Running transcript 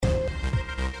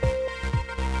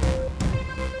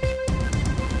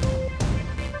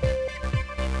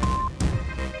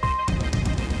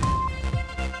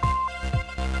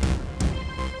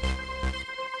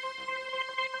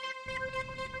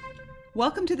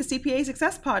Welcome to the CPA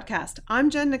Success Podcast. I'm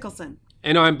Jen Nicholson.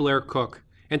 And I'm Blair Cook.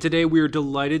 And today we are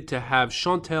delighted to have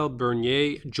Chantal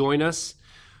Bernier join us.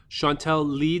 Chantal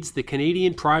leads the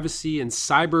Canadian privacy and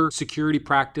cyber security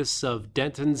practice of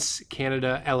Dentons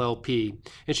Canada LLP.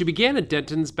 And she began at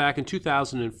Dentons back in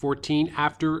 2014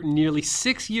 after nearly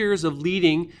 6 years of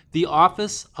leading the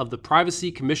Office of the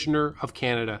Privacy Commissioner of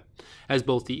Canada as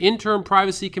both the interim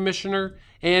privacy commissioner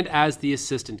and as the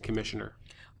assistant commissioner.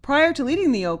 Prior to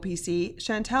leading the OPC,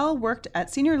 Chantal worked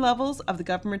at senior levels of the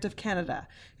Government of Canada,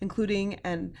 including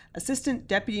an Assistant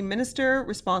Deputy Minister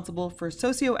responsible for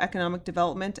socio-economic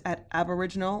development at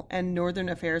Aboriginal and Northern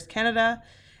Affairs Canada,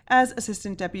 as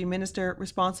Assistant Deputy Minister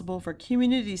responsible for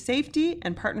community safety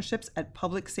and partnerships at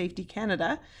Public Safety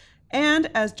Canada, and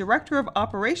as Director of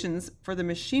Operations for the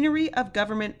Machinery of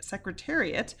Government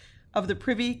Secretariat of the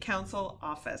Privy Council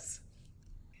Office.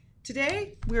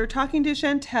 Today, we are talking to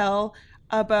Chantal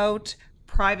about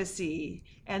privacy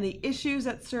and the issues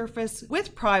that surface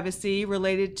with privacy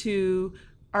related to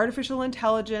artificial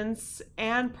intelligence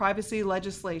and privacy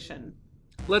legislation.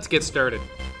 Let's get started.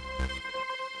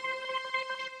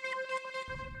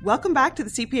 Welcome back to the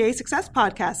CPA Success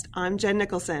Podcast. I'm Jen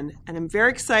Nicholson, and I'm very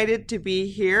excited to be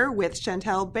here with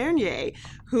Chantal Bernier,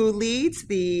 who leads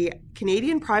the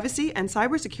Canadian privacy and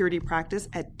cybersecurity practice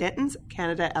at Dentons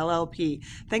Canada LLP.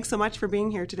 Thanks so much for being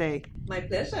here today. My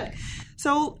pleasure.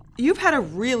 So you've had a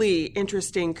really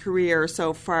interesting career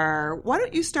so far. Why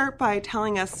don't you start by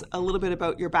telling us a little bit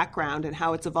about your background and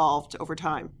how it's evolved over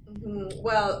time?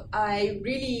 Well, I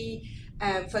really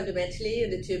am fundamentally,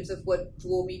 in the terms of what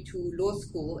drew me to law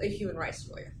school, a human rights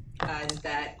lawyer. And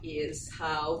that is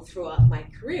how, throughout my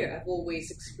career, I've always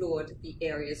explored the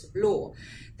areas of law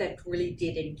that really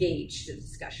did engage the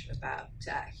discussion about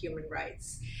human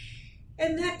rights.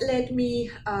 And that led me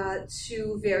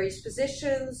to various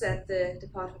positions at the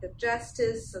Department of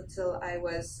Justice until I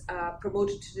was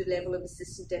promoted to the level of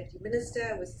Assistant Deputy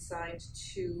Minister. I was assigned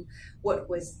to what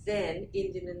was then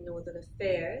Indian and Northern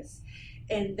Affairs,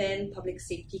 and then Public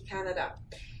Safety Canada.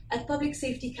 At Public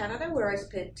Safety Canada, where I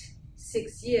spent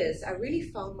 6 years, I really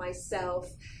found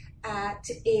myself at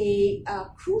a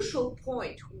crucial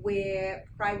point where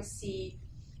privacy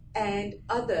and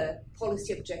other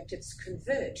policy objectives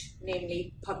converge,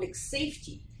 namely public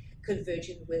safety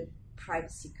converging with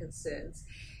privacy concerns.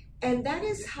 And that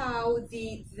is how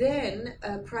the then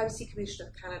Privacy Commissioner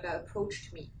of Canada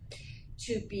approached me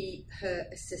to be her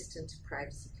Assistant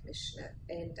Privacy Commissioner.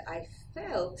 And I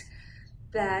felt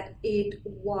that it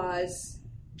was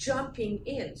jumping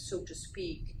in, so to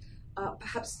speak,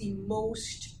 perhaps the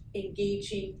most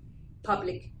engaging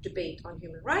public debate on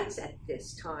human rights at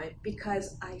this time,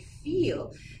 because I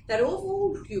feel that of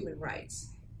all human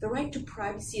rights, the right to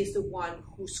privacy is the one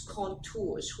whose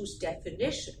contours, whose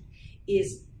definition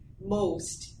is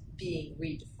most being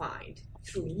redefined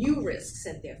through new risks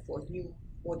and therefore new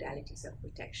modalities of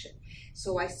protection.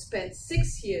 So I spent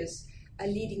 6 years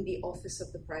leading the Office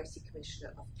of the Privacy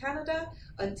Commissioner of Canada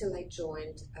until I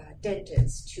joined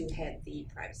Dentons to head the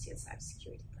privacy and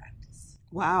cybersecurity practice.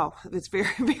 Wow, it's very,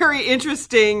 very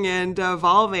interesting and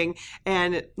evolving.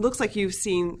 And it looks like you've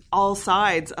seen all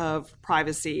sides of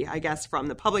privacy, I guess, from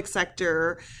the public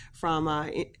sector, from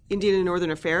Indian and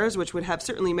Northern Affairs, which would have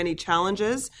certainly many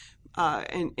challenges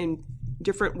in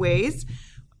different ways.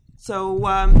 So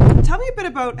tell me a bit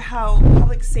about how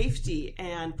public safety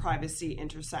and privacy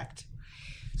intersect.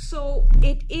 So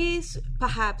it is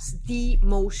perhaps the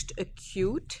most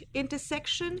acute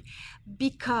intersection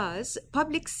because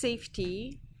public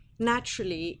safety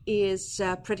naturally is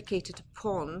predicated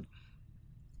upon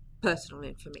personal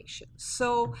information.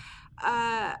 So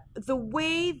the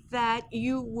way that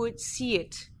you would see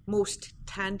it most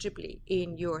tangibly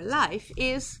in your life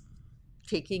is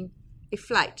taking a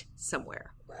flight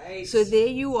somewhere. Right. So there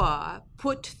you are,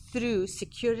 put through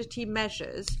security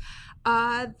measures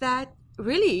that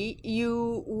really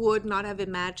you would not have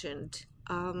imagined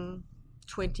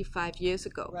 25 years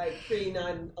ago. Right,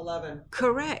 pre-9/11.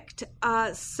 Correct.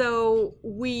 So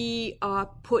we are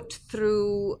put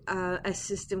through a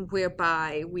system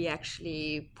whereby we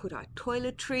actually put our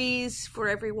toiletries for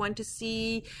everyone to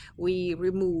see. We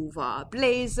remove our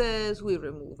blazers. We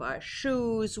remove our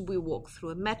shoes. We walk through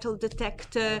a metal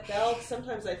detector. Belt,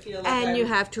 sometimes I feel like and you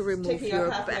have to remove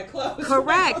your half my clothes.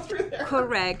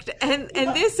 Correct. And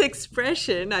this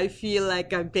expression, I feel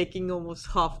like I'm taking almost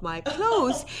half my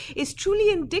clothes, is truly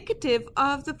indicative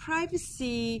of the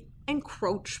privacy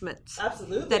encroachment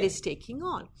that is taking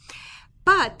on.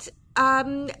 But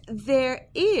there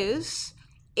is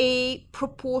a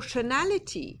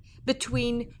proportionality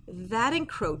between that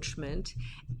encroachment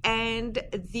and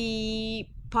the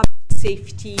public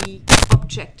safety objectives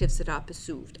objectives that are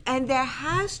pursued. And there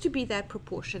has to be that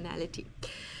proportionality.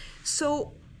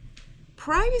 So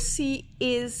privacy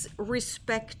is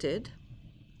respected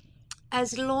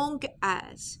as long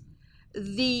as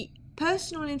the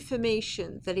personal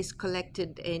information that is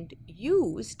collected and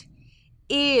used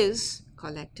is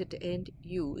collected and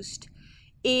used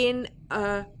in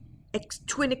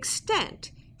to an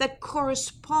extent that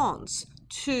corresponds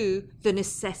to the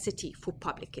necessity for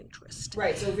public interest.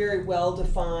 Right, so very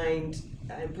well-defined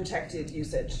and protected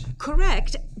usage.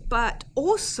 Correct, but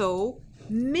also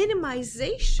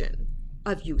minimization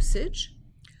of usage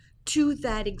to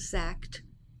that exact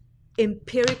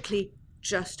empirically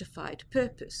justified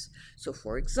purpose. So,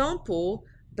 for example,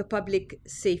 the public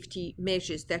safety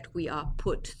measures that we are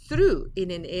put through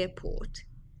in an airport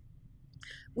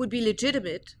would be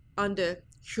legitimate under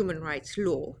human rights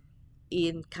law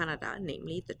in Canada,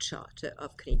 namely the Charter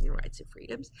of Canadian Rights and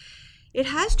Freedoms. It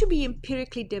has to be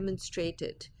empirically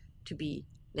demonstrated to be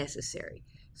necessary.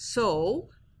 So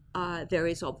there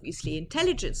is obviously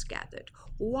intelligence gathered.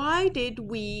 Why did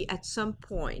we at some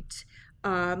point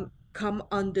come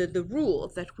under the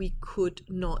rule that we could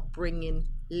not bring in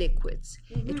liquids?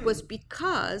 It was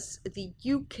because the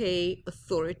UK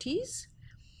authorities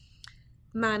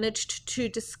managed to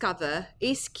discover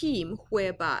a scheme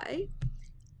whereby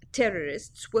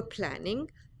terrorists were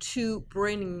planning to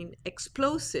bring in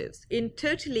explosives in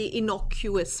totally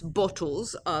innocuous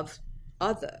bottles of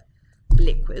other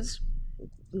liquids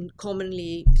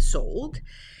commonly sold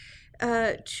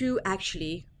to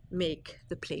actually make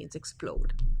the planes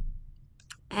explode.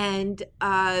 And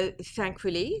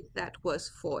thankfully, that was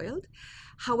foiled.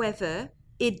 However,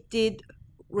 it did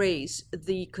raise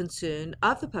the concern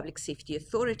of the public safety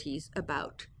authorities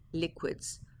about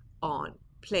liquids on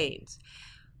planes,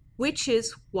 which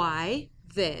is why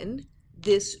then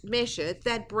this measure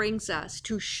that brings us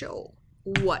to show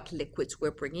what liquids we're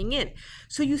bringing in.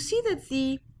 So you see that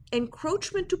the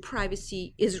encroachment to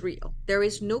privacy is real. There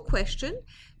is no question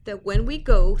that when we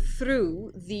go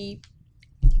through the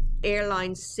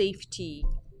airline safety,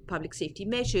 public safety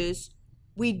measures,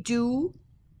 we do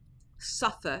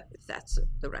suffer, if that's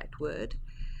the right word,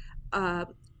 a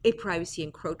privacy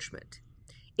encroachment.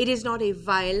 It is not a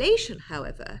violation,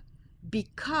 however,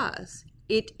 because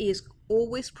it is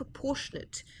always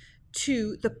proportionate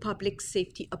to the public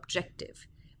safety objective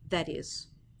that is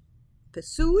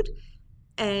pursued,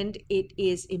 and it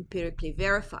is empirically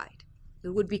verified. It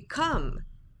would become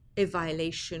a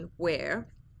violation where,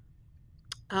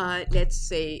 let's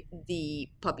say, the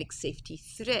public safety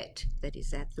threat that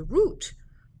is at the root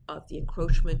of the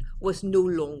encroachment was no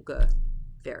longer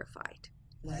verified.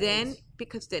 Right. Then,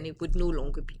 because then it would no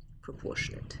longer be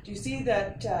proportionate. Do you see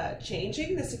that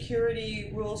changing, the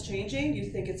security rules changing? Do you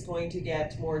think it's going to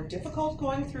get more difficult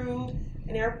going through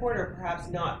an airport, or perhaps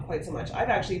not quite so much? I've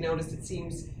actually noticed it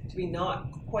seems to be not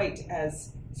quite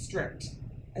as strict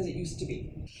as it used to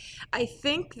be. I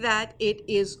think that it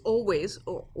is always,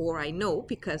 or I know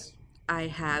because I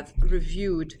have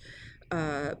reviewed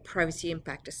privacy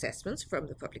impact assessments from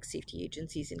the public safety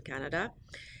agencies in Canada,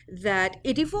 that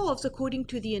it evolves according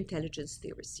to the intelligence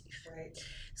they receive. Right.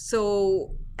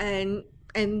 So, and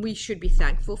we should be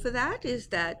thankful for that, is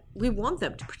that we want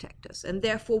them to protect us, and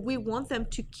therefore we want them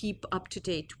to keep up to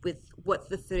date with what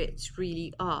the threats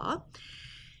really are.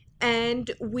 And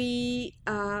we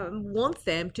want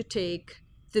them to take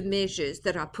the measures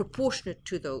that are proportionate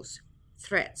to those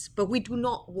threats, but we do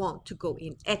not want to go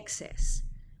in excess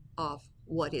of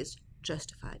what is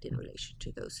justified in relation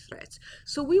to those threats.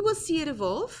 So we will see it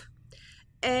evolve,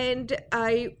 and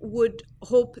I would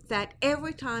hope that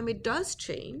every time it does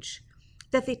change,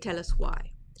 that they tell us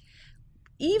why.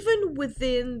 Even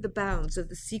within the bounds of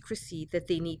the secrecy that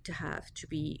they need to have to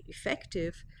be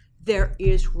effective, there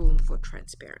is room for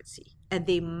transparency, and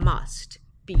they must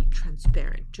be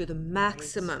transparent to the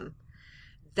maximum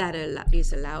that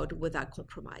is allowed without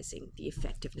compromising the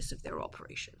effectiveness of their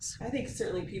operations. I think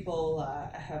certainly people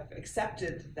have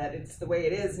accepted that it's the way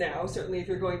it is now. Certainly if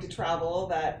you're going to travel,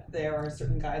 that there are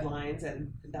certain guidelines,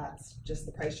 and that's just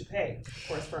the price you pay, of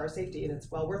course, for our safety, and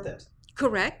it's well worth it.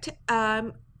 Correct.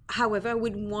 However, I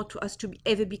wouldn't want us to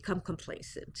ever become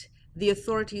complacent. The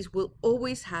authorities will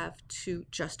always have to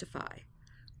justify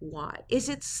why. Is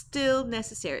it still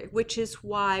necessary? Which is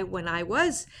why when I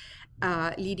was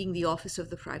leading the Office of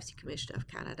the Privacy Commissioner of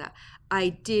Canada, I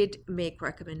did make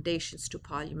recommendations to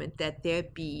Parliament that there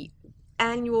be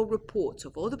annual reports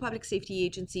of all the public safety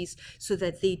agencies, so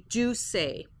that they do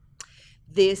say,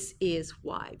 this is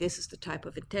why, this is the type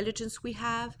of intelligence we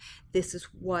have, this is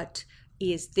what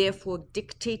is therefore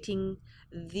dictating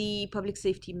the public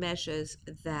safety measures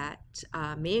that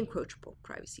may encroach upon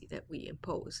privacy that we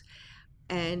impose.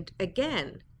 And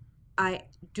again, I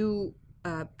do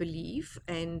believe,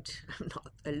 and I'm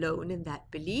not alone in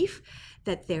that belief,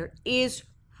 that there is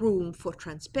room for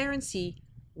transparency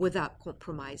without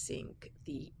compromising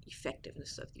the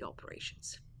effectiveness of the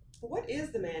operations. What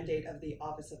is the mandate of the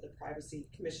Office of the Privacy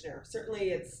Commissioner?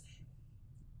 Certainly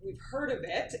we've heard of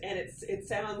it, and it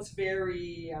sounds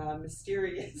very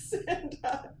mysterious,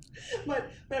 but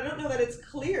I don't know that it's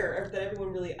clear, that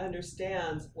everyone really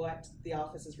understands what the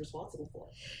office is responsible for.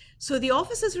 So the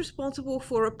office is responsible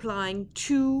for applying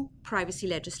two privacy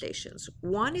legislations.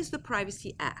 One is the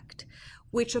Privacy Act,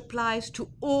 which applies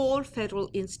to all federal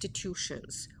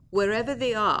institutions, wherever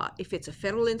they are. If it's a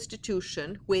federal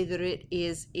institution, whether it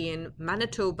is in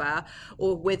Manitoba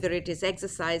or whether it is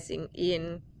exercising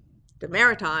in the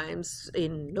Maritimes,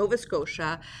 in Nova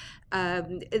Scotia,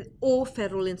 all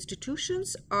federal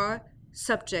institutions are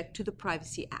subject to the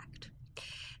Privacy Act.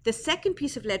 The second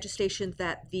piece of legislation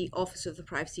that the Office of the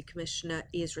Privacy Commissioner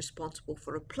is responsible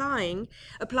for applying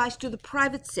applies to the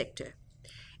private sector,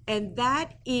 and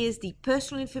that is the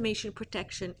Personal Information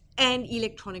Protection and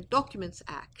Electronic Documents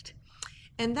Act.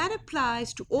 And that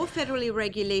applies to all federally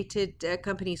regulated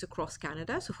companies across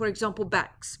Canada. So, for example,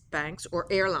 banks or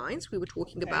airlines. We were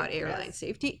talking about airline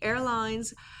safety.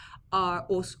 Airlines are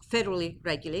also federally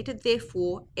regulated.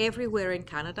 Therefore, everywhere in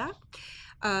Canada,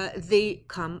 they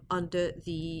come under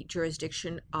the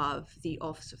jurisdiction of the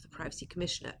Office of the Privacy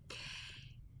Commissioner.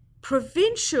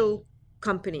 Provincial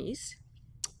companies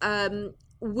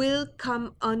will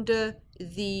come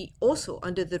also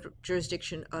under the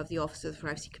jurisdiction of the Office of the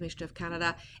Privacy Commissioner of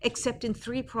Canada, except in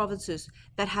 3 provinces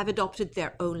that have adopted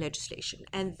their own legislation,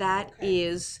 and that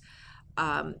is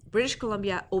British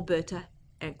Columbia, Alberta,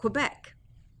 and Quebec.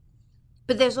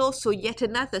 But there's also yet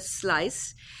another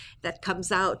slice that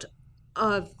comes out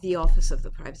of the Office of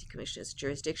the Privacy Commissioner's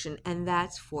jurisdiction, and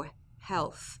that's for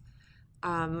health,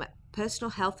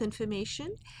 personal health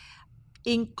information,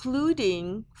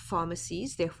 including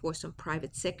pharmacies, therefore some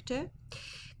private sector,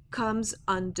 comes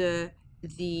under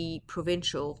the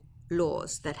provincial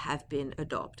laws that have been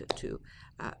adopted to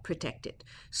protect it.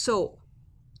 So,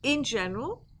 in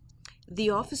general, the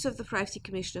Office of the Privacy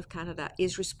Commissioner of Canada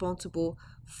is responsible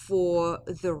for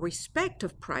the respect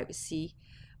of privacy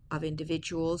of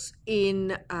individuals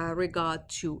in regard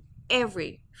to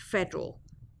every federal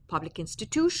public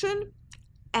institution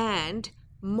and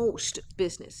most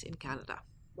business in Canada.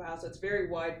 Wow, so it's very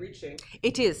wide-reaching.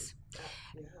 It is.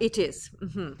 Yeah. It is.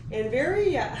 Mm-hmm.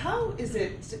 And how is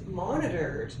it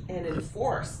monitored and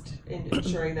enforced in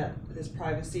ensuring that these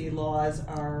privacy laws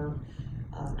are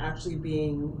actually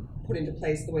being put into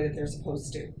place the way that they're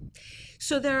supposed to?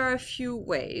 So there are a few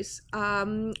ways.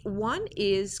 One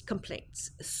is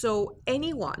complaints. So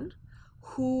anyone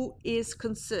who is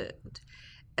concerned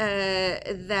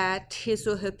that his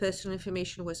or her personal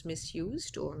information was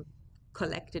misused or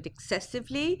collected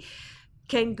excessively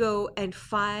can go and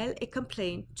file a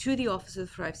complaint to the Office of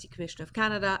the Privacy Commissioner of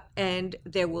Canada, and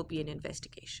there will be an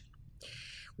investigation.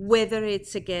 Whether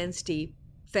it's against a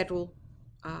federal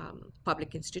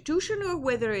public institution or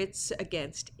whether it's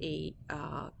against a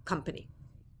company.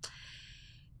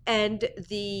 And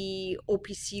the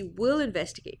OPC will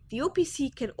investigate. The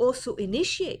OPC can also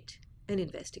initiate an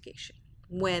investigation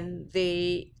when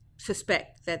they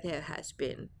suspect that there has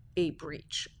been a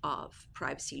breach of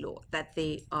privacy law that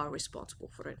they are responsible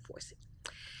for enforcing.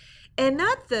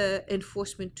 Another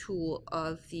enforcement tool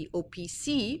of the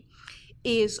OPC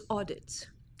is audits.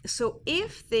 So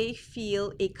if they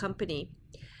feel a company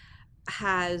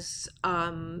has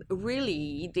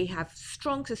they have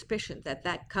strong suspicion that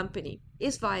that company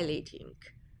is violating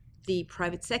the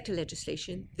private sector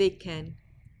legislation, they can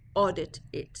audit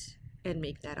it and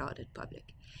make that audit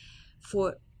public.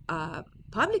 For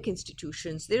public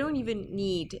institutions, they don't even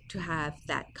need to have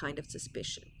that kind of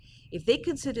suspicion. If they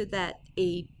consider that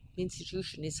a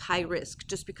institution is high risk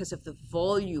just because of the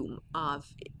volume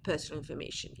of personal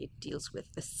information it deals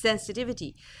with, the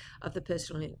sensitivity of the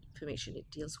personal information it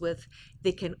deals with,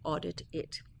 they can audit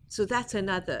it. So that's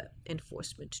another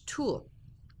enforcement tool.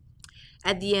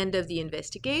 At the end of the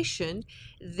investigation,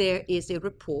 there is a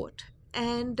report,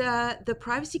 and the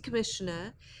Privacy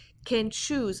Commissioner can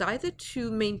choose either to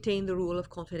maintain the rule of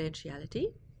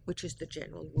confidentiality, which is the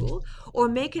general rule, or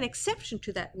make an exception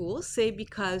to that rule, say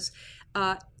because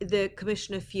the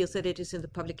commissioner feels that it is in the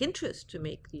public interest to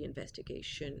make the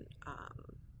investigation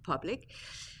public,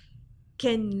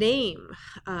 can name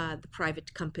the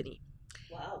private company.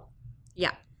 Wow.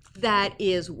 Yeah, that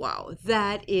is wow.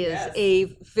 That is Yes. a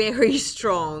very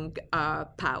strong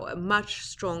power, much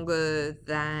stronger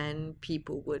than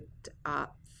people would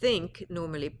think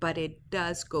normally, but it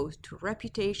does go to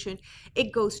reputation,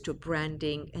 it goes to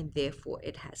branding, and therefore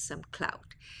it has some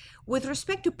clout. With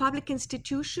respect to public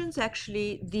institutions,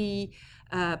 actually, the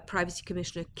Privacy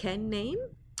Commissioner can name,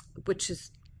 which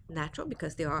is natural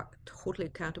because they are totally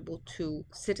accountable to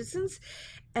citizens,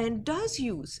 and does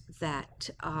use that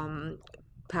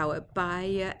power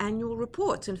by annual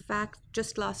reports. In fact,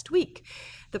 just last week,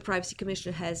 the Privacy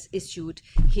Commissioner has issued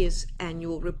his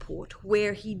annual report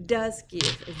where he does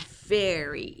give a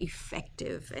very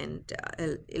effective and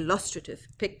illustrative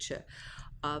picture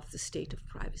of the state of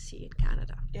privacy in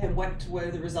Canada. And what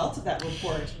are the results of that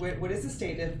report? What is the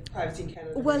state of privacy in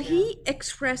Canada? Well, right he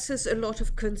expresses a lot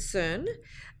of concern.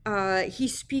 He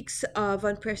speaks of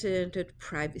unprecedented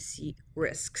privacy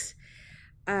risks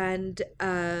and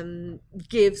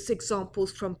gives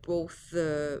examples from both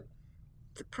the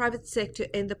private sector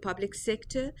and the public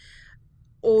sector,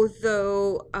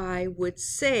 although I would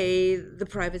say the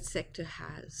private sector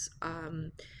has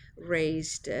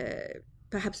raised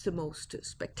perhaps the most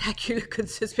spectacular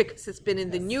concerns because it's been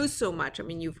in the news so much. I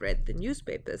mean, you've read the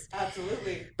newspapers.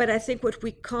 Absolutely. But I think what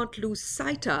we can't lose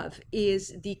sight of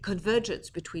is the convergence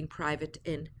between private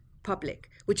and public,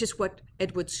 which is what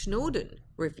Edward Snowden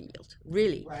revealed,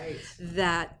 really. Right.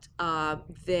 That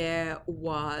there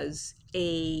was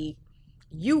a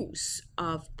use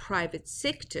of private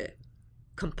sector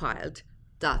compiled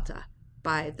data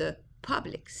by the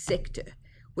public sector,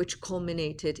 which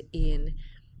culminated in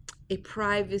a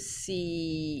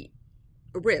privacy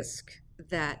risk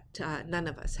that none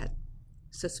of us had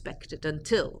suspected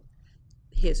until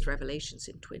his revelations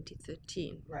in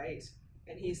 2013. Right.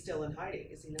 And he's still in hiding,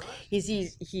 is he not?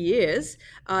 He is.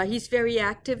 He's very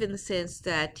active in the sense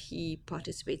that he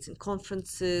participates in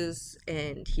conferences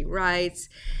and he writes.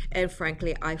 And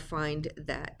frankly, I find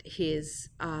that his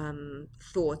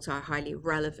thoughts are highly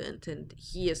relevant. And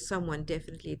he is someone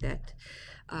definitely that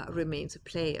remains a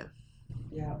player.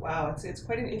 Yeah, wow, it's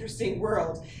quite an interesting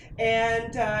world.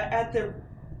 And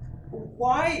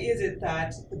why is it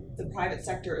that the private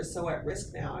sector is so at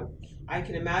risk now? I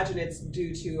can imagine it's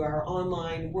due to our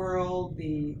online world,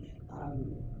 the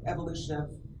evolution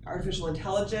of artificial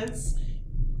intelligence.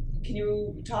 Can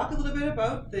you talk a little bit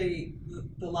about the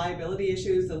liability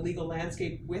issues, the legal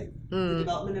landscape with the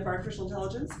development of artificial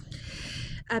intelligence?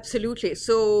 Absolutely.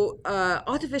 So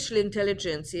artificial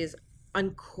intelligence is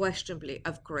unquestionably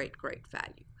of great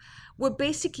value. We're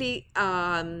basically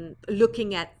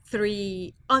looking at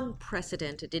three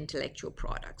unprecedented intellectual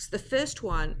products. The first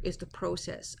one is the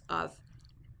process of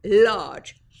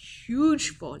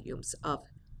huge volumes of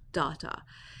data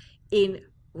in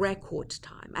record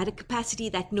time at a capacity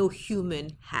that no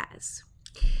human has.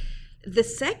 The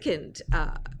second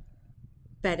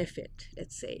benefit,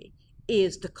 let's say,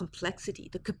 is the complexity,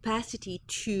 the capacity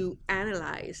to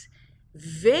analyze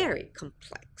very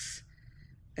complex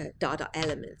data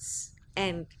elements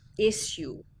and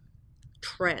issue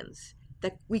trends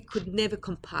that we could never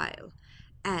compile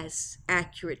as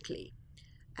accurately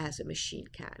as a machine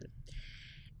can.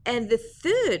 And the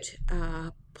third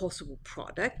possible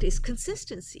product is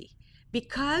consistency.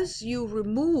 Because you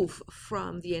remove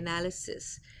from the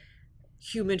analysis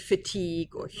human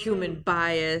fatigue or human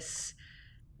bias,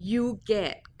 you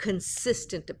get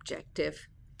consistent, objective,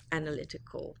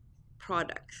 analytical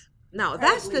products. Now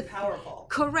that's the powerful.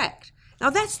 Correct. Now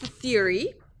that's the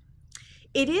theory.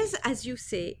 It is, as you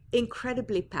say,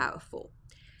 incredibly powerful,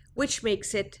 which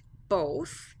makes it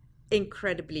both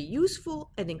incredibly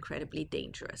useful and incredibly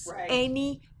dangerous. Right.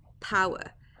 Any power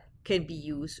can be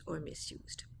used or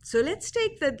misused. So let's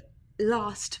take the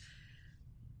last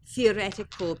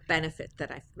theoretical benefit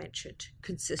that I've mentioned,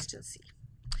 consistency.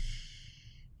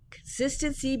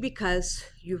 Consistency because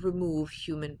you remove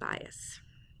human bias.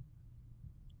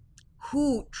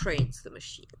 Who trains the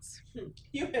machines?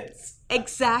 Humans.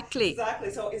 Exactly.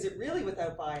 Exactly. So is it really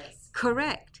without bias?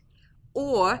 Correct.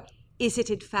 Or is it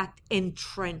in fact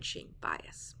entrenching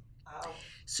bias? Wow.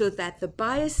 So that the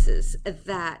biases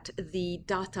that the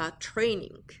data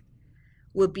training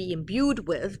will be imbued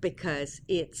with, because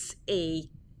it's a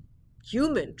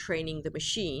human training the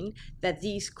machine, that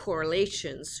these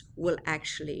correlations will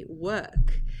actually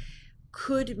work,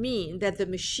 could mean that the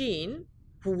machine,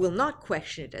 who will not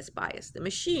question it as biased, the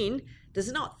machine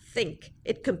does not think,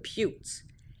 it computes,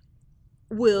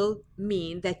 will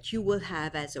mean that you will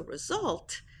have as a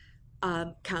result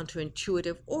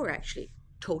counterintuitive or actually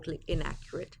totally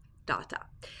inaccurate data.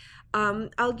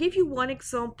 I'll give you one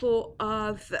example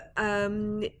of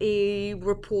a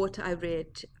report I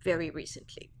read very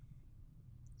recently.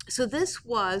 So this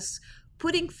was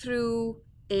putting through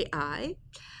AI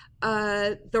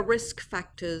the risk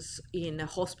factors in a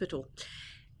hospital.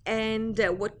 And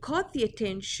what caught the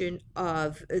attention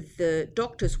of the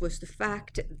doctors was the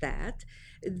fact that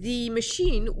the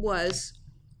machine was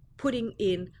putting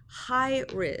in high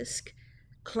risk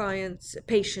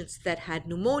patients that had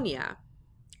pneumonia,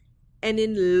 and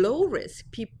in low risk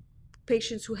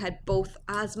patients who had both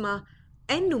asthma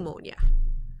and pneumonia,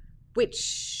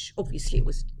 which obviously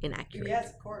was inaccurate.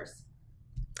 Yes, of course.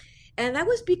 And that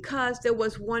was because there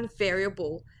was one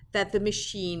variable that the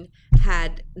machine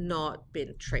had not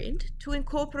been trained to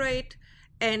incorporate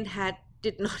and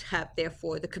did not have,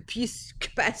 therefore, the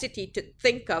capacity to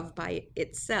think of by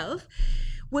itself,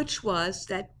 which was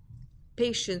that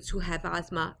patients who have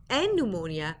asthma and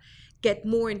pneumonia get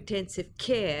more intensive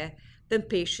care than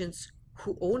patients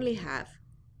who only have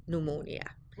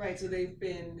pneumonia. Right, so they've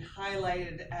been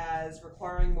highlighted as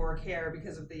requiring more care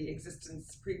because of the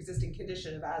pre-existing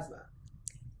condition of asthma.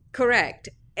 Correct.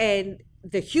 And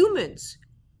the humans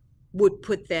would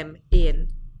put them in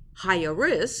higher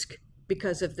risk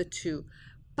because of the two.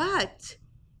 But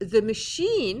the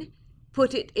machine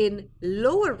put it in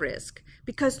lower risk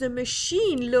because the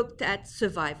machine looked at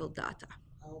survival data.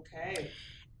 Okay.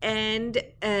 And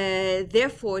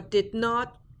therefore did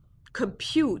not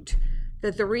compute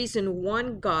that the reason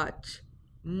one got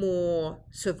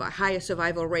higher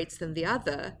survival rates than the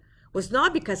other was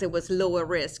not because it was lower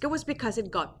risk. It was because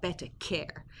it got better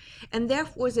care. And there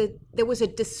was a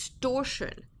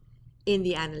distortion in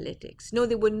the analytics. No,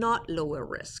 they were not lower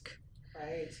risk.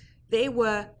 Right. They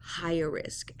were higher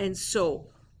risk. And so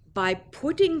by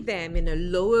putting them in a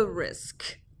lower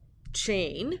risk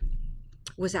chain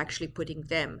was actually putting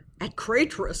them at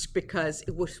great risk, because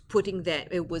it was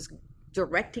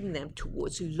directing them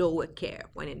towards lower care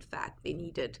when in fact they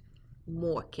needed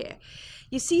more care.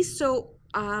 You see, so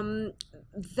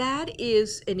that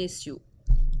is an issue.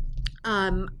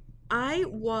 I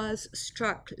was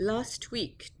struck last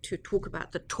week to talk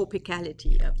about the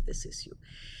topicality of this issue.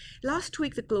 Last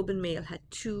week, the Globe and Mail had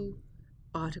two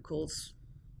articles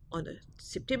on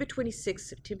September 26th,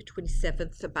 September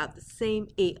 27th about the same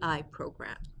AI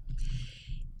program.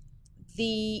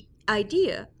 The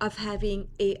idea of having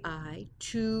AI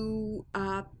to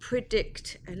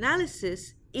predict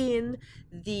analysis in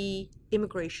the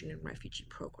immigration and refugee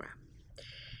program.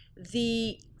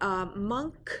 The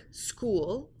Monk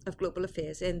School of Global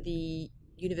Affairs and the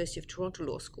University of Toronto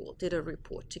Law School did a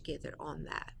report together on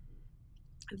that.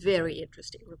 Very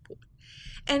interesting report.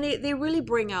 And they really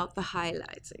bring out the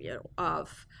highlights,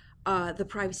 of the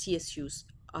privacy issues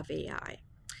of AI.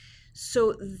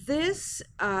 So this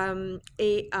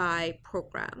AI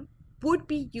program would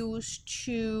be used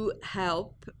to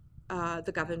help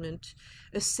the government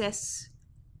assess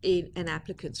an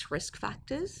applicant's risk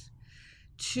factors,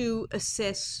 to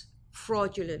assess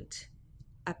fraudulent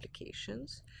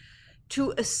applications,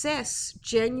 to assess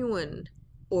genuine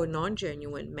or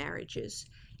non-genuine marriages,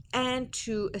 and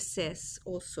to assess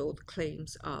also the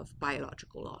claims of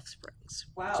biological offsprings.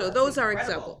 Wow, so those are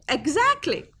incredible.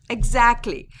 examples.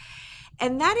 Exactly.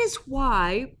 And that is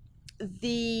why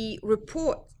the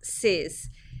report says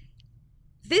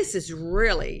this is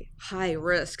really high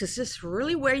risk, because this is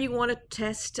really where you want to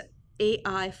test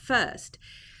AI first.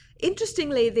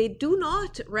 Interestingly, they do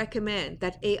not recommend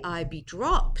that AI be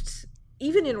dropped,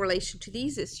 even in relation to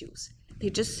these issues. They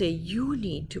just say you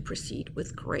need to proceed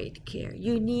with great care.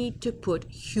 You need to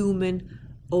put human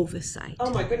oversight. Oh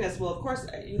my goodness. Well, of course,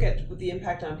 you get the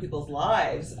impact on people's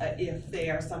lives if they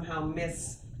are somehow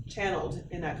mischanneled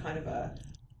in that kind of a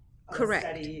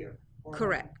study or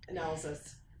Correct.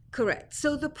 analysis. Correct.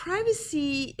 So the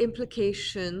privacy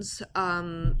implications,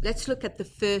 let's look at the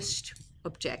first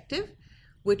objective,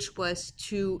 which was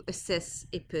to assess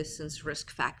a person's risk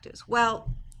factors.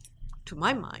 Well, to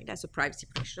my mind, as a privacy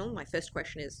professional, my first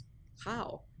question is,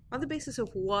 how? On the basis of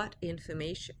what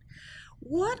information?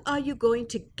 What are you going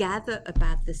to gather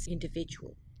about this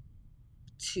individual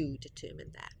to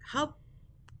determine that? How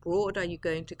broad are you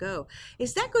going to go?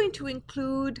 Is that going to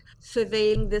include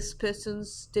surveying this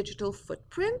person's digital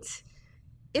footprint?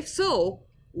 If so,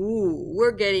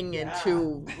 we're getting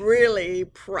into really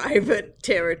private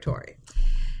territory.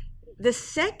 The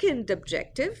second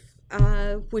objective,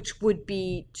 which would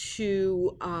be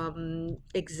to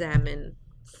examine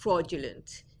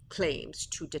fraudulent claims,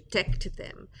 to detect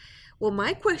them. Well,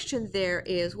 my question there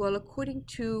is, well, according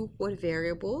to what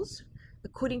variables,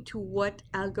 according to what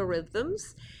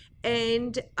algorithms,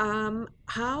 and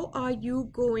how are you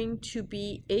going to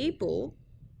be able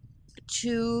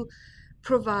to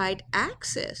provide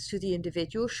access to the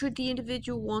individual should the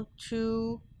individual want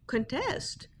to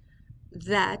contest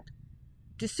that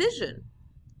decision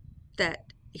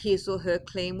that his or her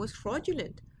claim was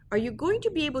fraudulent? are you going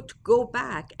to be able to go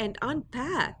back and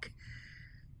unpack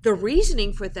the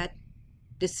reasoning for that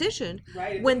decision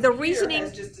Right. when the reasoning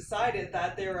has just decided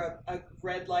that they're a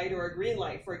red light or a green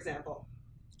light, for example?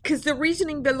 Because the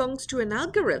reasoning belongs to an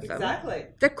algorithm Exactly.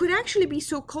 that could actually be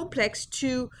so complex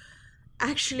to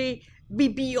actually be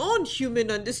beyond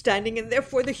human understanding, and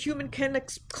therefore the human can't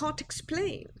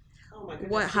explain Oh my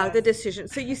goodness. how the decision.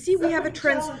 So you see, So we have many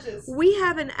challenges. we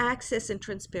have an access and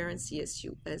transparency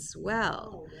issue as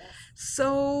well. Oh, yes.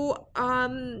 So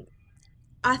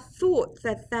I thought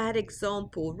that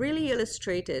example really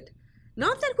illustrated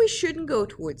not that we shouldn't go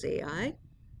towards AI.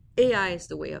 AI is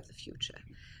the way of the future,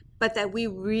 but that we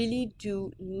really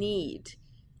do need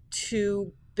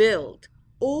to build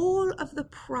all of the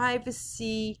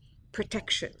privacy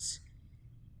protections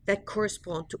that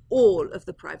correspond to all of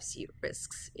the privacy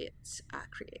risks it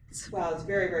creates. Wow, it's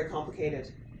very, very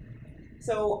complicated.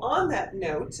 So on that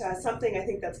note, something I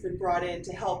think that's been brought in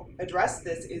to help address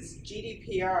this is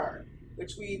GDPR,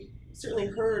 which we certainly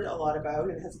heard a lot about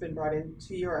and has been brought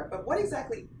into Europe. But what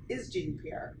exactly is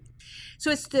GDPR?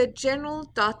 So it's the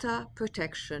General Data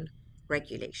Protection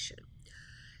Regulation.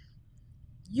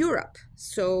 Europe,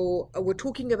 so we're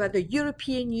talking about the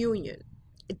European Union,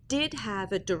 did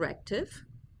have a directive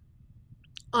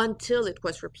until it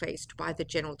was replaced by the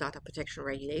General Data Protection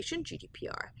Regulation,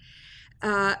 GDPR,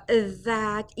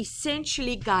 that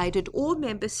essentially guided all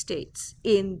member states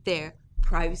in their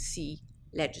privacy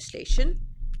legislation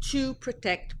to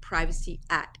protect privacy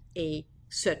at a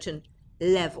certain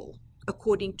level,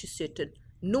 according to certain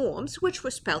norms, which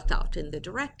were spelled out in the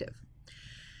directive.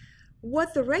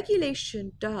 What the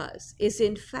regulation does is,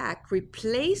 in fact,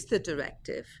 replace the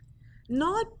directive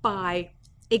not by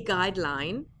a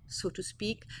guideline, so to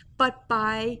speak, but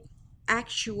by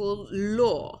actual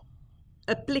law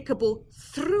applicable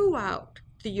throughout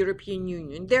the European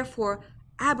Union, therefore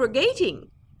abrogating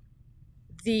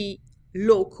the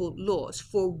local laws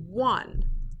for one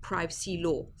privacy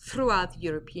law throughout the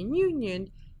European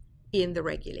Union in the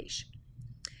regulation.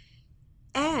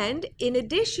 And in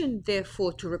addition,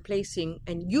 therefore, to replacing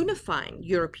and unifying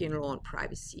European law on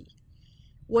privacy,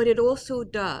 what it also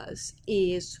does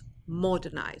is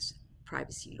modernize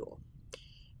privacy law.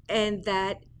 And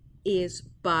that is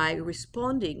by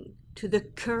responding to the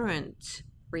current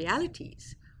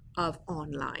realities of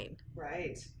online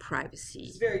privacy.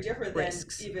 It's very different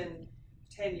risks. Than even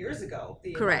 10 years ago,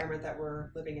 the Correct. environment that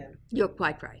we're living in. You're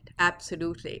quite right.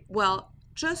 Absolutely. Well,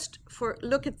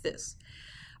 look at this.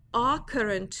 Our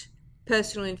current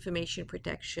Personal Information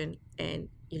Protection and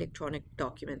Electronic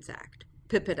Documents Act,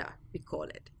 PIPEDA, we call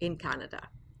it, in Canada,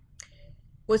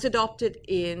 was adopted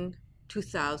in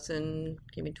 2000,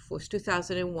 came into force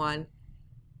 2001.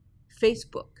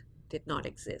 Facebook did not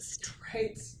exist.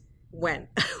 Right. When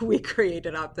we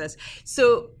created our this.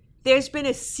 So there's been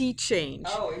a sea change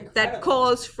that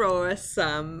calls for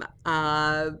some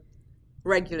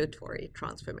regulatory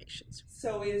transformations.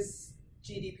 So is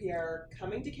GDPR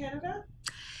coming to Canada?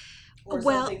 Or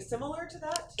well, something similar to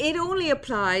that? It only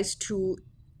applies to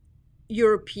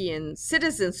European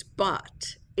citizens,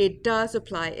 but it does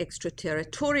apply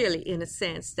extraterritorially in a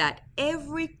sense that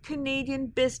every Canadian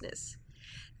business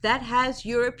that has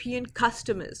European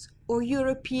customers or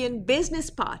European business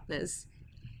partners,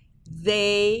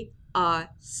 they are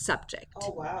subject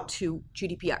to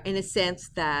GDPR in a sense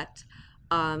that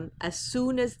as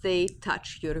soon as they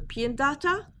touch European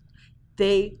data,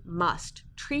 they must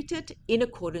treat it in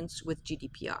accordance with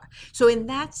GDPR. So in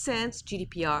that sense,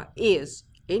 GDPR is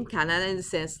in Canada in the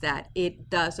sense that it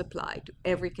does apply to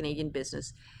every Canadian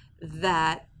business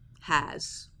that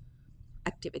has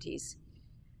activities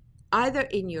either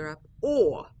in Europe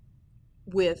or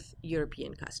with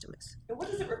European customers. And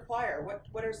what does it require?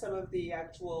 What are some of the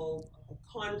actual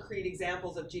concrete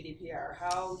examples of GDPR?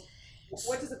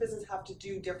 What does a business have to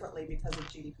do differently because of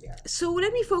GDPR? So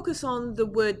let me focus on the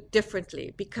word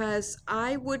differently, because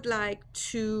I would like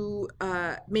to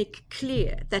make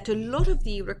clear that a lot of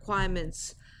the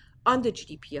requirements under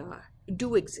GDPR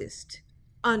do exist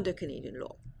under Canadian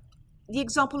law. The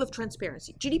example of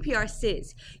transparency. GDPR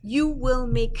says you will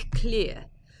make clear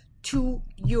to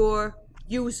your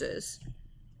users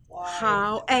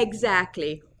how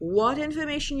exactly what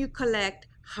information you collect,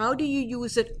 how do you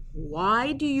use it,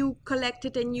 why do you collect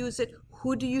it and use it,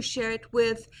 who do you share it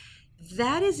with.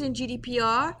 That is in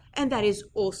GDPR, and that is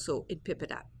also in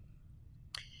PIPEDA.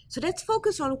 So let's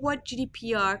focus on what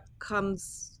GDPR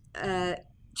comes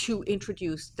to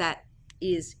introduce that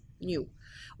is new.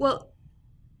 Well,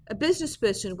 a business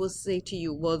person will say to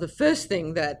you, well, the first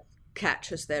thing that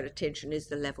catches their attention is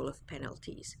the level of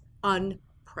penalties.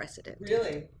 Unprecedented.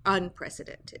 Really?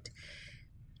 Unprecedented.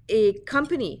 a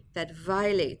company that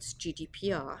violates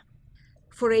GDPR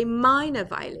for a minor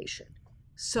violation,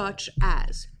 such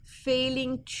as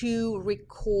failing to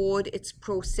record its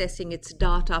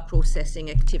data processing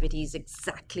activities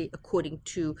exactly according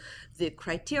to the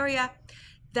criteria,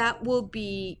 that will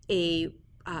be a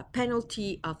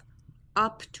penalty of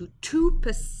up to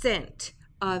 2%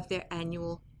 of their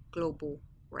annual global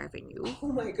revenue,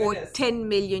 Oh my or goodness. 10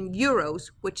 million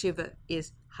euros, whichever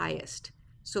is highest.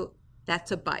 So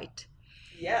that's a bite.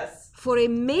 Yes. For a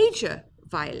major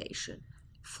violation,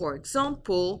 for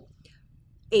example,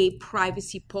 a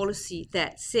privacy policy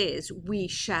that says we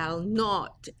shall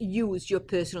not use your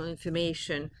personal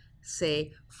information,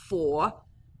 say, for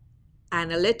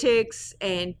analytics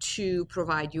and to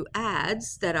provide you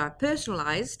ads that are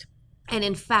personalized, and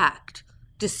in fact,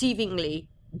 deceivingly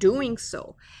doing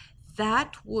so,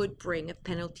 that would bring a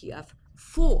penalty of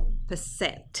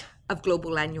 4% of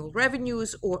global annual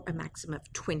revenues, or a maximum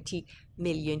of 20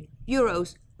 million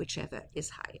euros, whichever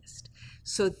is highest.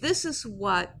 So this is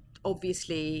what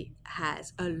obviously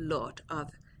has a lot of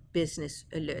business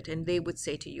alert, and they would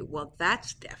say to you, well,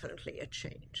 that's definitely a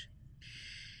change.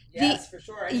 Yes, for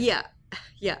sure. Yeah.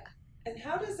 And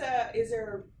how does is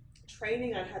there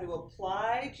training on how to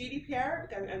apply GDPR?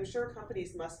 I'm sure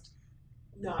companies must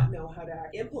not know how to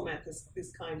implement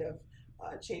this kind of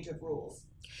change of rules.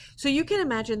 So you can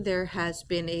imagine there has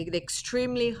been an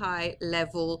extremely high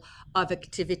level of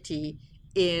activity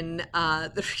in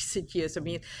the recent years. I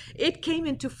mean, it came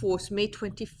into force May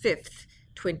 25th,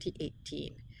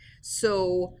 2018.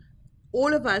 So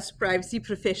all of us privacy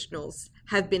professionals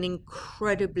have been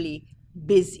incredibly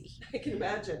busy. I can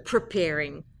imagine.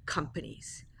 Preparing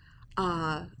companies.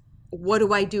 What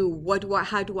do I do?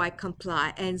 How do I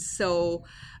comply? And so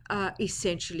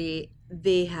essentially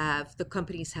the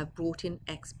companies have brought in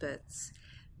experts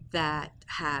that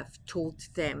have told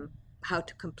them how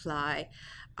to comply.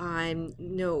 I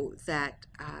know that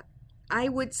I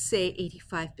would say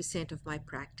 85% of my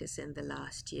practice in the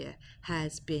last year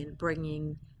has been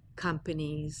bringing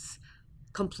companies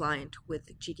compliant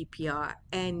with GDPR,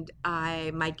 and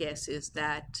my guess is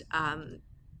that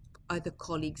other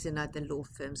colleagues in other law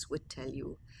firms would tell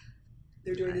you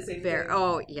they're doing the same thing.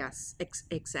 Oh yes,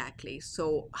 exactly.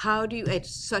 So how do you? It's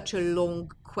such a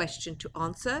long question to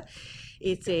answer.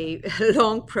 It's a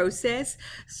long process.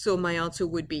 So my answer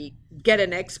would be get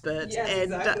an expert, Yes,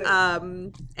 and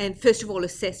exactly. And first of all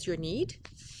assess your need.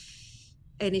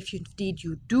 And if indeed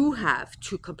you do have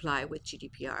to comply with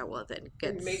GDPR, well then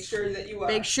make sure that you are.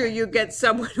 Make sure you get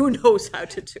someone who knows how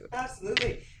to do.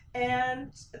 Absolutely.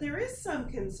 And there is some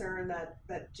concern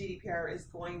that GDPR is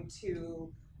going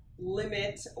to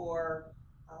limit or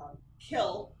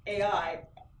kill AI.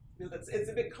 It's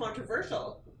a bit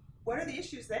controversial. What are the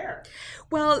issues there?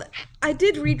 Well, I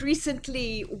did read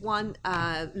recently one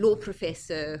law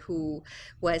professor who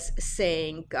was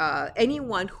saying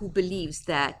anyone who believes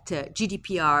that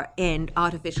GDPR and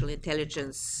artificial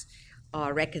intelligence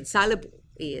are reconcilable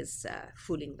is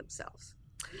fooling themselves.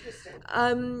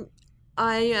 Interesting.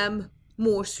 I am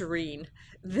more serene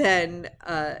than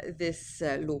this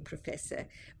law professor.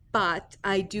 But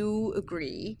I do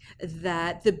agree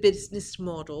that the business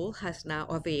model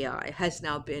of AI has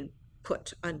now been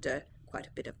put under quite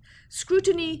a bit of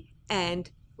scrutiny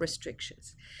and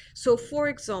restrictions. So, for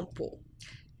example,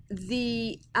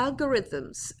 the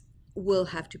algorithms will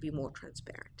have to be more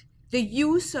transparent. The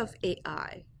use of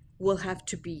AI will have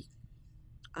to be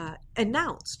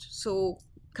announced. So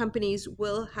companies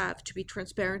will have to be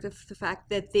transparent of the fact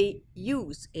that they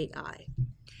use AI.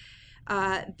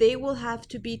 They will have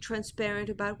to be transparent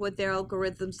about what their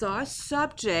algorithms are,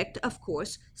 subject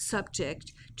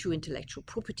to intellectual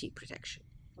property protection.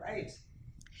 Right.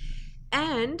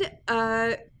 And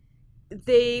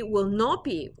they will not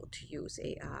be able to use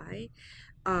AI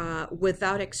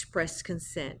without express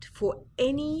consent for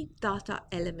any data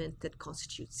element that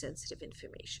constitutes sensitive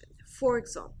information. For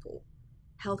example,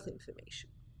 health information.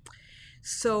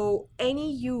 So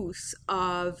any use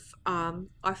of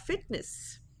our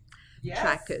fitness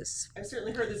trackers. I've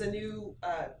certainly heard there's a new,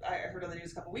 I heard on the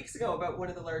news a couple weeks ago about one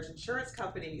of the large insurance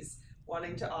companies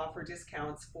wanting to offer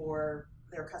discounts for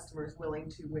their customers willing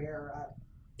to wear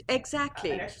exactly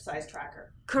an exercise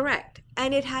tracker. Correct.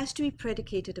 And it has to be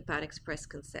predicated upon express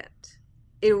consent.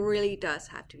 It really does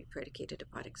have to be predicated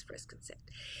upon express consent.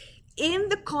 In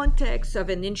the context of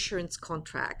an insurance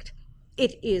contract,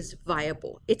 it is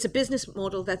viable. It's a business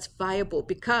model that's viable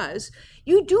because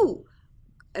you do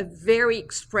very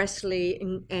expressly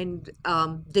and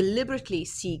deliberately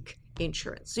seek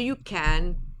insurance. So you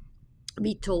can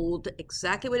be told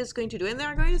exactly what it's going to do. And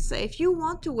they're going to say, if you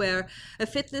want to wear a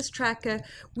fitness tracker,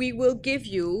 we will give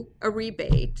you a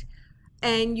rebate.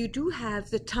 And you do have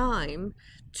the time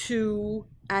to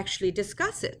actually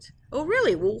discuss it. Oh,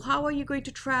 really? Well, how are you going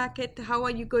to track it? How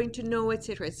are you going to know,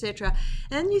 etc., etc.?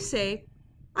 And you say,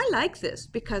 I like this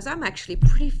because I'm actually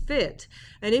pretty fit,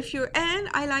 and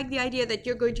I like the idea that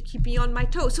you're going to keep me on my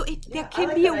toes. So there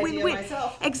can be a win-win.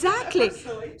 Exactly.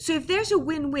 So if there's a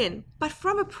win-win, but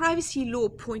from a privacy law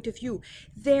point of view,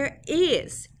 there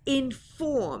is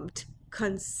informed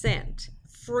consent,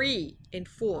 free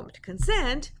informed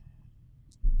consent,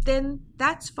 then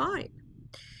that's fine.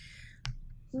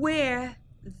 Where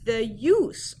the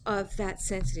use of that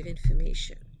sensitive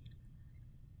information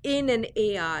in an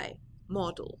AI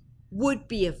model would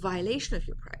be a violation of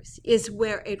your privacy is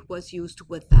where it was used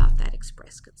without that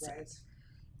express consent. Right.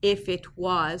 If it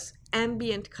was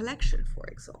ambient collection, for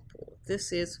example,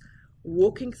 this is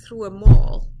walking through a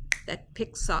mall that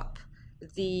picks up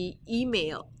the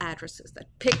email addresses, that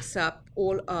picks up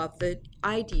all of the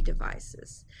ID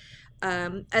devices.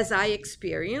 As I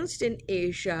experienced in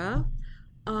Asia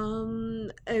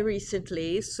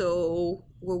recently, so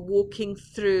we're walking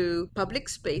through public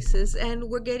spaces and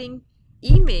we're getting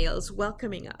emails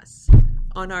welcoming us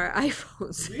on our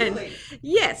iPhones. Really? And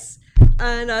yes.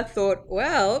 And I thought,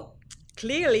 well,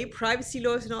 clearly privacy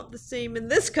law is not the same in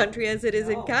this country as it is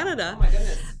in Canada. Oh my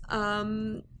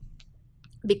goodness.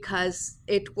 Because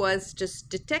it was just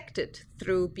detected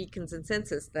through beacons and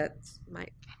sensors that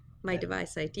my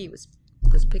device ID was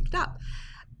picked up.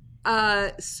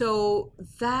 So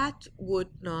that would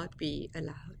not be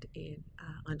allowed in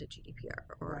under GDPR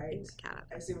or in Canada.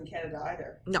 I assume in Canada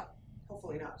either. No.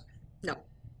 Hopefully not. No.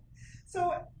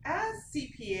 So as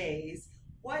CPAs,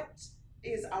 what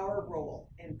is our role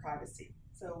in privacy?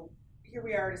 So here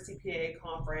we are at a CPA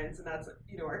conference, and that's,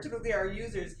 typically our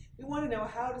users. We want to know,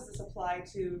 how does this apply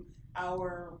to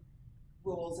our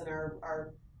roles in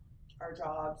our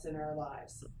jobs and our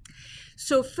lives?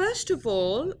 So first of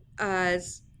all,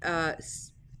 as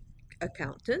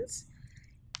accountants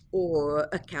or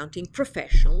accounting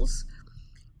professionals,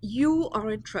 you are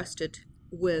entrusted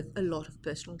with a lot of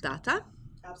personal data.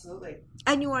 Absolutely.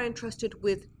 And you are entrusted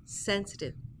with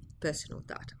sensitive personal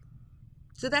data.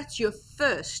 So that's your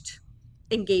first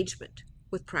engagement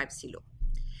with privacy law.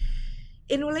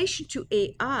 In relation to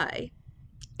AI,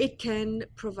 it can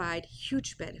provide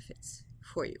huge benefits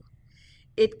for you.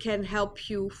 It can help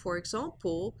you, for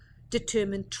example,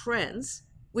 determine trends,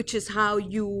 which is how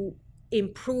you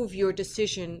improve your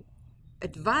decision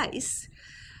advice,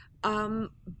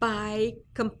 by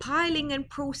compiling and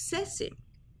processing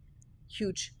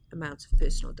huge amounts of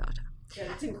personal data.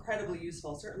 Yeah, it's incredibly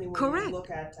useful. Certainly when Correct. you look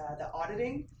at the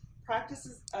auditing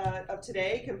practices of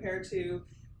today compared to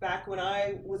back when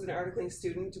I was an articling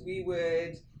student, we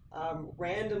would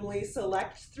randomly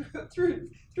select through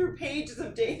pages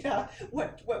of data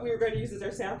what we were going to use as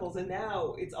our samples, and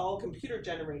now it's all computer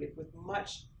generated with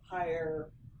much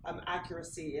higher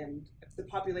accuracy, and the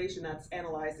population that's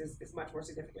analyzed is much more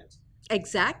significant.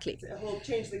 Exactly. It will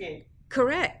change the game.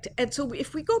 Correct. And so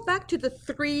if we go back to the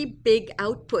three big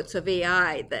outputs of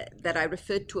AI that I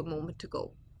referred to a moment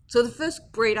ago. So the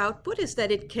first great output is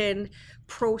that it can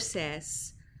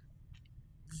process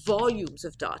volumes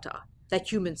of data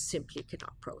that humans simply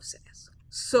cannot process.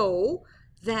 So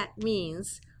that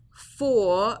means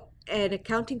for an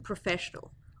accounting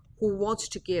professional who wants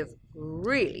to give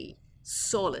really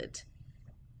solid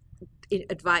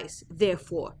advice,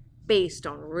 therefore based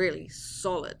on really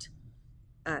solid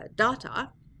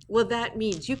data, well, that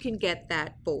means you can get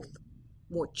that both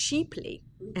more cheaply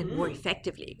and more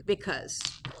effectively, because,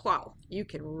 wow, you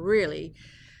can really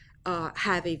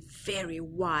have a very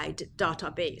wide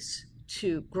database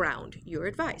to ground your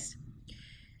advice.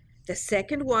 The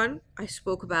second one, I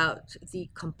spoke about the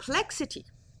complexity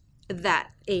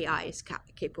that AI is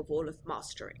capable of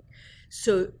mastering.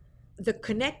 So the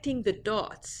connecting the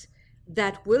dots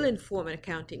that will inform an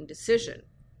accounting decision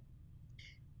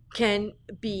can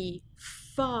be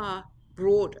far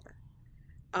broader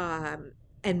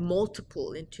and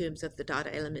multiple in terms of the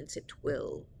data elements it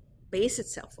will base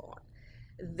itself on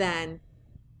than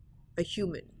a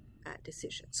human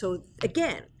decision. So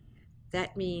again,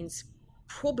 that means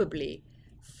probably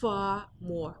far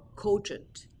more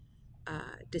cogent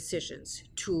decisions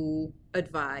to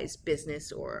advise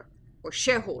business or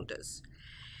shareholders.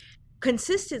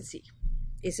 Consistency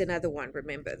is another one.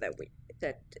 Remember that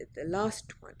the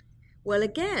last one. Well,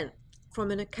 again,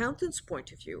 from an accountant's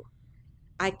point of view,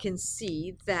 I can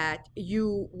see that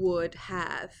you would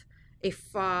have a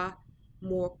far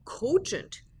more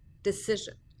cogent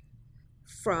decision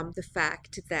from the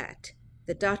fact that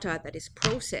the data that is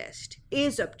processed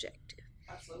is objective.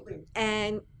 Absolutely.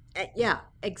 And yeah,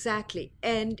 exactly.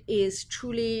 And is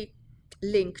truly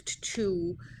linked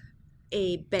to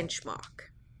a benchmark.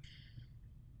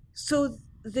 So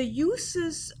the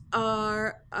uses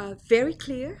are very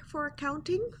clear for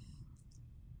accounting,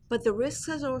 but the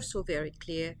risks are also very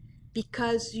clear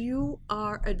because you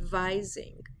are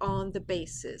advising on the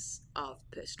basis of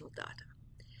personal data.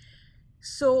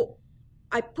 So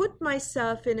I put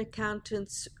myself in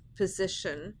accountant's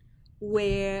position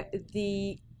where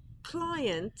the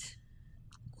client,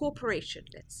 corporation,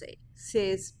 let's say,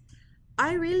 says,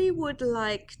 I really would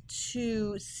like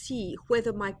to see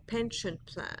whether my pension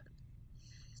plan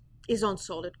is on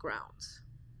solid grounds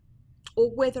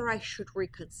or whether I should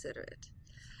reconsider it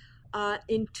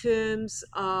in terms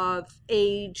of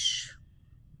age,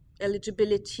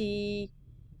 eligibility,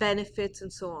 benefits,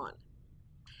 and so on.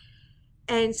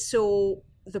 And so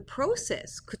the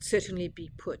process could certainly be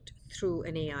put through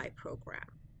an AI program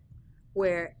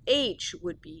where age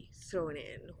would be thrown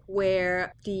in,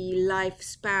 where the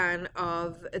lifespan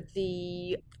of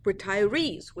the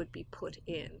retirees would be put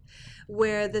in,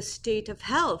 where the state of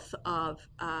health of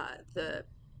the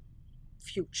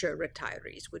future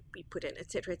retirees would be put in,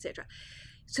 etc., etc.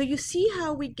 So you see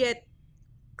how we get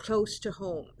close to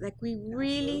home, like we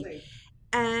really, Absolutely.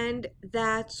 and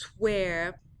that's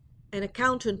where an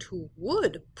accountant who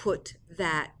would put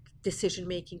that decision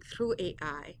making through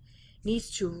AI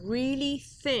needs to really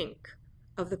think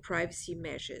of the privacy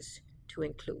measures to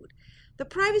include. The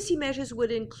privacy measures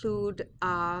would include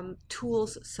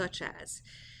tools such as,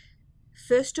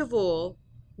 first of all,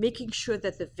 making sure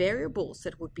that the variables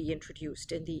that would be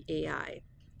introduced in the AI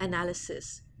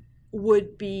analysis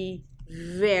would be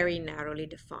very narrowly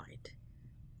defined,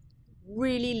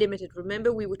 really limited.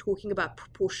 Remember, we were talking about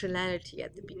proportionality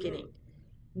at the beginning.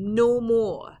 No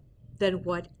more than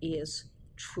what is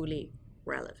truly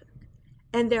relevant.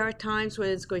 And there are times when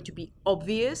it's going to be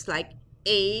obvious, like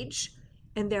age,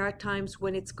 and there are times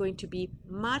when it's going to be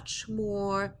much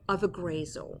more of a gray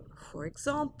zone. For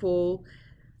example,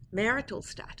 marital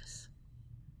status.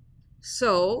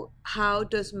 So, how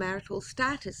does marital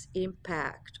status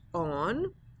impact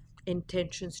on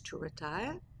intentions to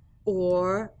retire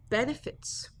or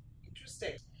benefits?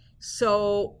 Interesting.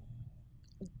 So,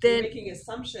 You're then making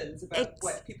assumptions about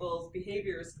what people's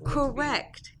behavior is going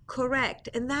correct.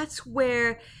 And that's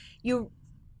where you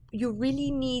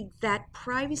really need that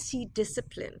privacy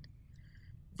discipline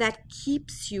that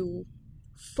keeps you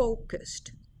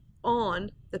focused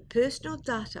on the personal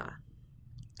data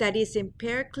that is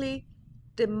empirically,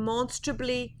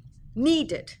 demonstrably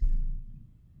needed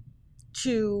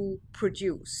to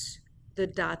produce the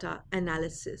data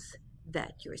analysis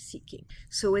that you're seeking.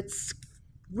 So it's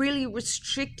really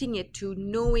restricting it to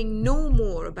knowing no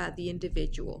more about the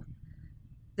individual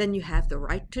than you have the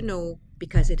right to know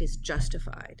because it is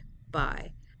justified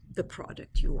by the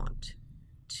product you want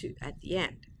to at the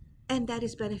end. And that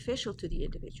is beneficial to the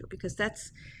individual because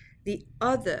that's the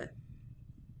other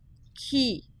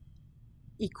key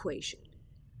equation,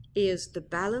 is the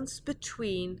balance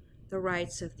between the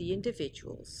rights of the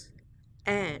individuals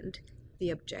and the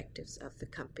objectives of the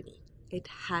company. It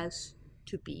has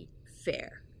to be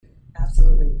fair.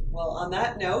 Absolutely. Well, on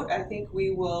that note, I think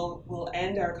we'll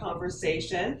end our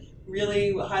conversation,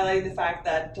 really highlighting the fact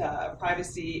that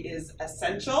privacy is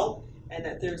essential and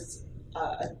that there's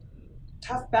a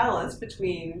tough balance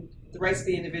between the rights of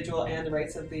the individual and the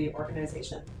rights of the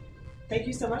organization. Thank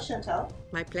you so much, Chantal.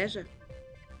 My pleasure.